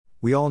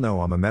We all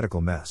know I'm a medical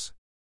mess.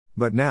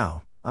 But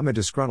now, I'm a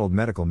disgruntled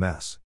medical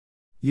mess.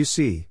 You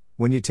see,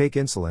 when you take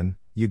insulin,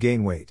 you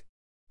gain weight.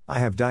 I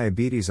have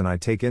diabetes and I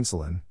take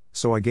insulin,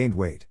 so I gained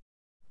weight.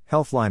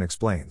 Healthline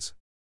explains.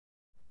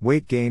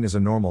 Weight gain is a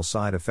normal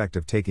side effect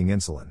of taking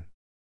insulin.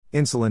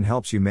 Insulin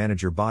helps you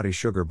manage your body's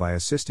sugar by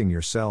assisting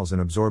your cells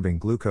in absorbing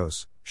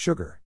glucose,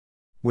 sugar.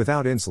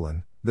 Without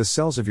insulin, the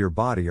cells of your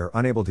body are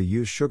unable to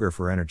use sugar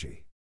for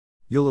energy.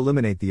 You'll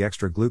eliminate the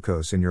extra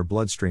glucose in your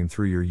bloodstream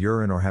through your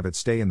urine or have it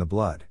stay in the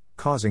blood,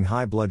 causing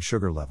high blood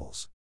sugar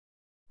levels.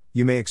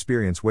 You may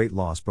experience weight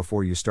loss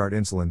before you start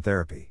insulin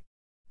therapy.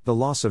 The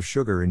loss of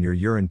sugar in your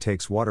urine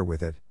takes water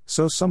with it,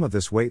 so some of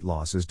this weight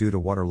loss is due to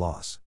water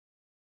loss.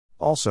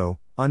 Also,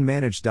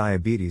 unmanaged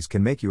diabetes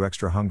can make you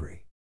extra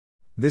hungry.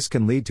 This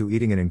can lead to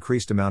eating an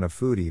increased amount of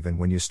food even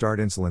when you start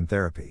insulin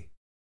therapy.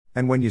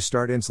 And when you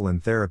start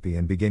insulin therapy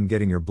and begin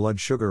getting your blood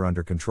sugar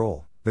under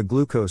control, the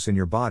glucose in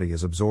your body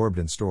is absorbed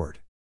and stored.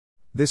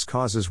 This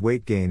causes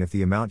weight gain if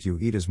the amount you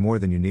eat is more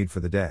than you need for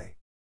the day.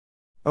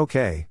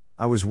 Okay,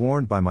 I was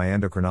warned by my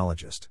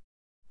endocrinologist.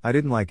 I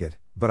didn't like it,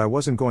 but I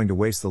wasn't going to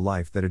waste the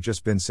life that had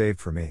just been saved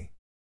for me.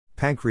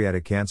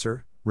 Pancreatic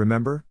cancer,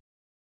 remember?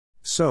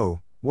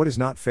 So, what is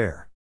not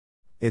fair?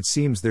 It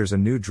seems there's a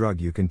new drug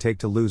you can take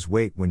to lose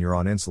weight when you're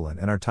on insulin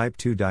and are type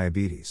 2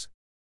 diabetes.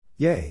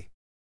 Yay!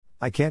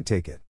 I can't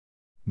take it.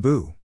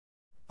 Boo!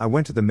 I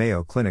went to the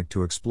Mayo Clinic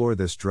to explore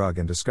this drug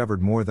and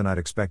discovered more than I'd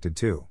expected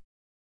to.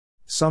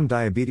 Some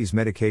diabetes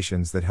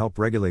medications that help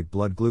regulate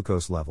blood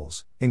glucose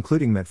levels,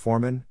 including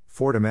metformin,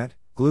 Fortamet,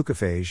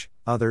 glucophage,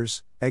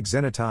 others,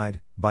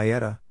 exenatide,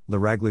 Byetta,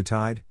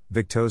 liraglutide,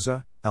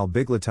 Victoza,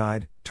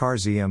 albiglutide,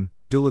 Tarzium,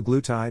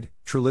 dulaglutide,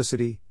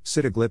 Trulicity,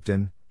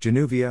 sitagliptin,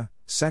 Januvia,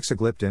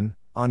 saxagliptin,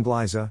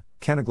 Onglyza,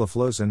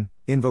 canagliflozin,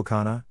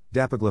 Invokana,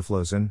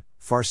 dapagliflozin,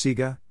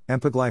 Farxiga,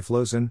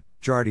 empagliflozin,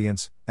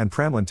 Jardiance, and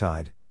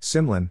pramlintide,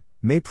 Simlin,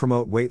 may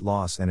promote weight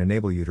loss and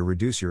enable you to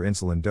reduce your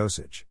insulin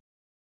dosage.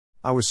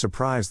 I was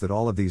surprised that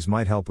all of these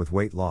might help with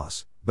weight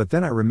loss, but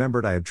then I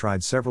remembered I had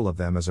tried several of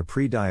them as a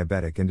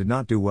pre-diabetic and did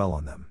not do well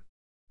on them.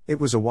 It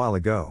was a while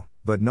ago,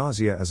 but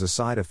nausea as a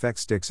side effect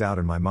sticks out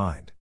in my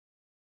mind.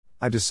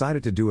 I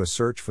decided to do a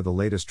search for the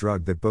latest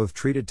drug that both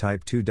treated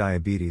type 2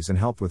 diabetes and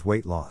helped with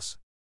weight loss.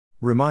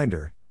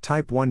 Reminder,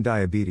 type 1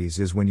 diabetes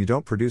is when you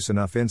don't produce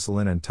enough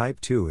insulin and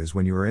type 2 is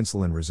when you are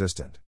insulin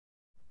resistant.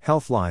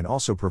 Healthline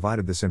also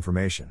provided this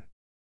information.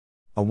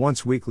 A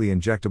once-weekly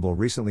injectable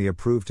recently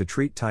approved to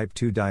treat type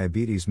 2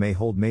 diabetes may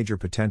hold major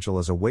potential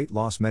as a weight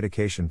loss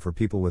medication for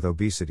people with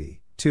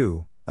obesity,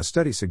 too, a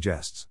study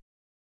suggests.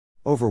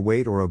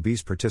 Overweight or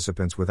obese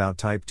participants without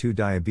type 2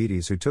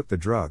 diabetes who took the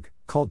drug,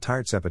 called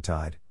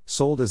tirzepatide,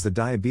 sold as the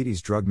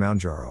diabetes drug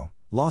Mounjaro,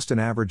 lost an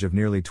average of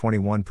nearly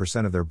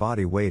 21% of their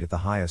body weight at the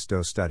highest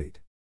dose studied.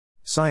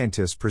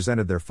 Scientists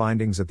presented their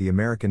findings at the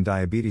American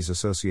Diabetes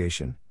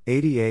Association,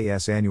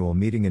 ADA's annual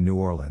meeting in New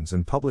Orleans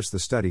and published the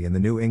study in the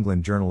New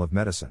England Journal of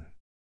Medicine.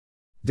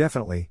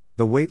 Definitely,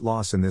 the weight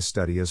loss in this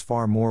study is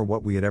far more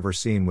what we had ever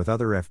seen with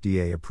other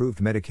FDA-approved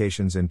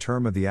medications in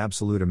terms of the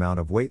absolute amount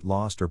of weight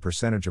lost or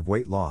percentage of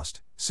weight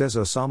lost, says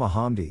Osama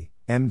Hamdi,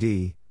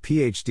 MD,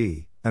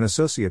 PhD, an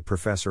associate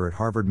professor at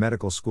Harvard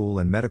Medical School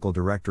and medical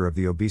director of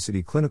the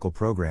obesity clinical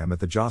program at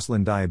the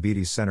Joslin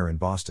Diabetes Center in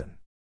Boston.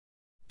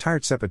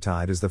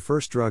 Tirzepatide is the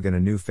first drug in a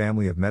new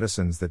family of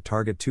medicines that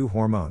target two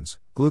hormones,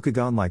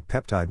 glucagon-like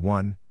peptide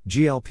 1,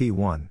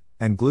 GLP-1,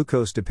 and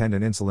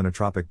glucose-dependent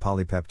insulinotropic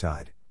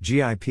polypeptide,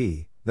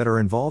 GIP, that are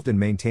involved in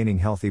maintaining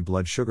healthy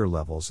blood sugar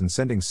levels and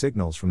sending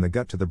signals from the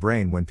gut to the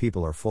brain when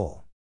people are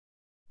full.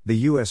 The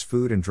U.S.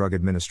 Food and Drug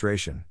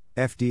Administration,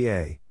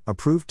 FDA,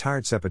 approved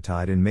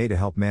tirzepatide in May to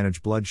help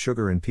manage blood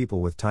sugar in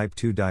people with type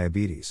 2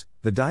 diabetes.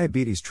 The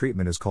diabetes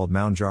treatment is called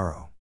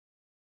Mounjaro.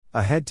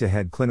 A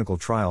head-to-head clinical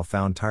trial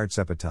found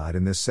tirzepatide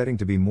in this setting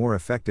to be more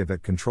effective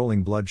at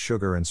controlling blood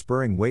sugar and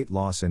spurring weight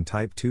loss in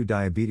type 2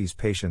 diabetes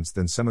patients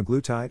than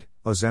semaglutide,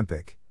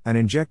 Ozempic, an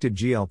injected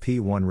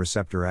GLP-1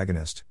 receptor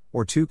agonist,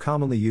 or two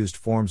commonly used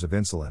forms of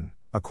insulin,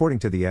 according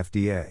to the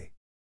FDA.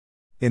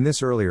 In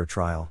this earlier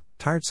trial,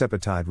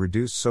 tirzepatide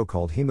reduced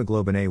so-called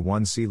hemoglobin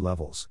A1c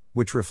levels,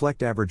 which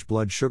reflect average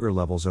blood sugar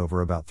levels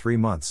over about 3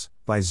 months,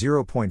 by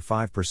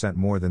 0.5%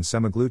 more than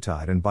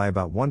semaglutide and by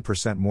about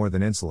 1% more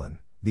than insulin,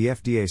 the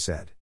FDA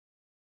said.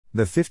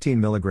 The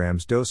 15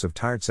 mg dose of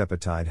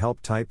tirzepatide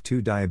helped type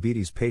 2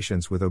 diabetes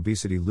patients with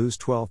obesity lose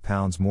 12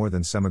 pounds more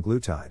than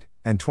semaglutide,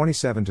 and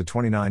 27 to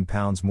 29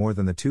 pounds more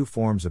than the two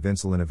forms of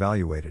insulin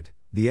evaluated,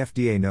 the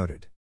FDA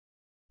noted.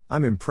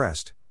 I'm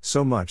impressed,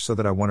 so much so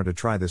that I wanted to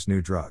try this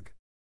new drug.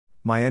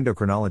 My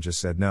endocrinologist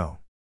said no.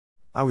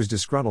 I was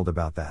disgruntled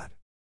about that.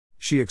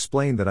 She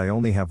explained that I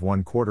only have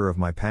 1/4 of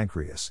my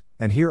pancreas,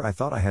 and here I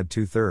thought I had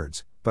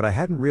 2/3, but I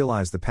hadn't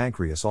realized the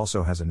pancreas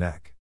also has a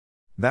neck.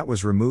 That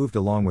was removed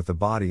along with the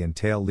body and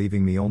tail,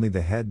 leaving me only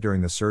the head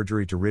during the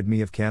surgery to rid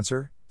me of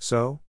cancer,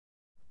 so?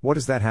 What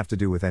does that have to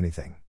do with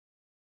anything?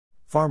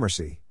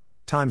 Pharmacy.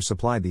 Time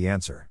supplied the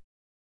answer.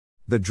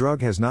 The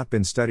drug has not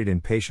been studied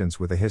in patients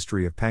with a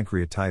history of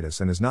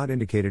pancreatitis and is not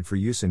indicated for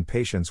use in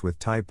patients with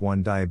type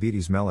 1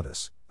 diabetes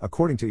mellitus,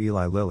 according to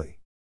Eli Lilly.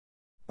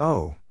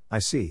 Oh, I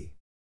see.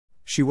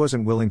 She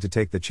wasn't willing to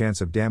take the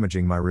chance of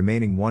damaging my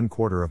remaining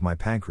 1/4 of my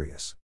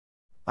pancreas.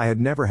 I had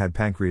never had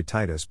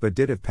pancreatitis but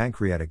did have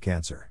pancreatic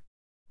cancer.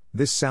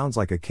 This sounds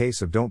like a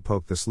case of don't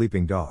poke the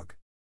sleeping dog.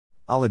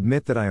 I'll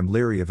admit that I am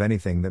leery of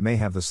anything that may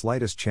have the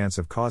slightest chance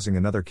of causing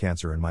another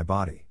cancer in my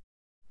body.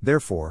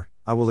 Therefore,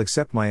 I will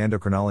accept my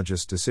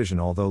endocrinologist's decision,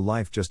 although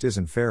life just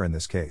isn't fair in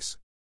this case.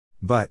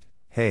 But,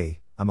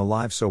 hey, I'm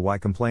alive, so why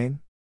complain?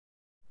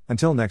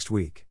 Until next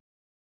week.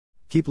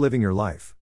 Keep living your life.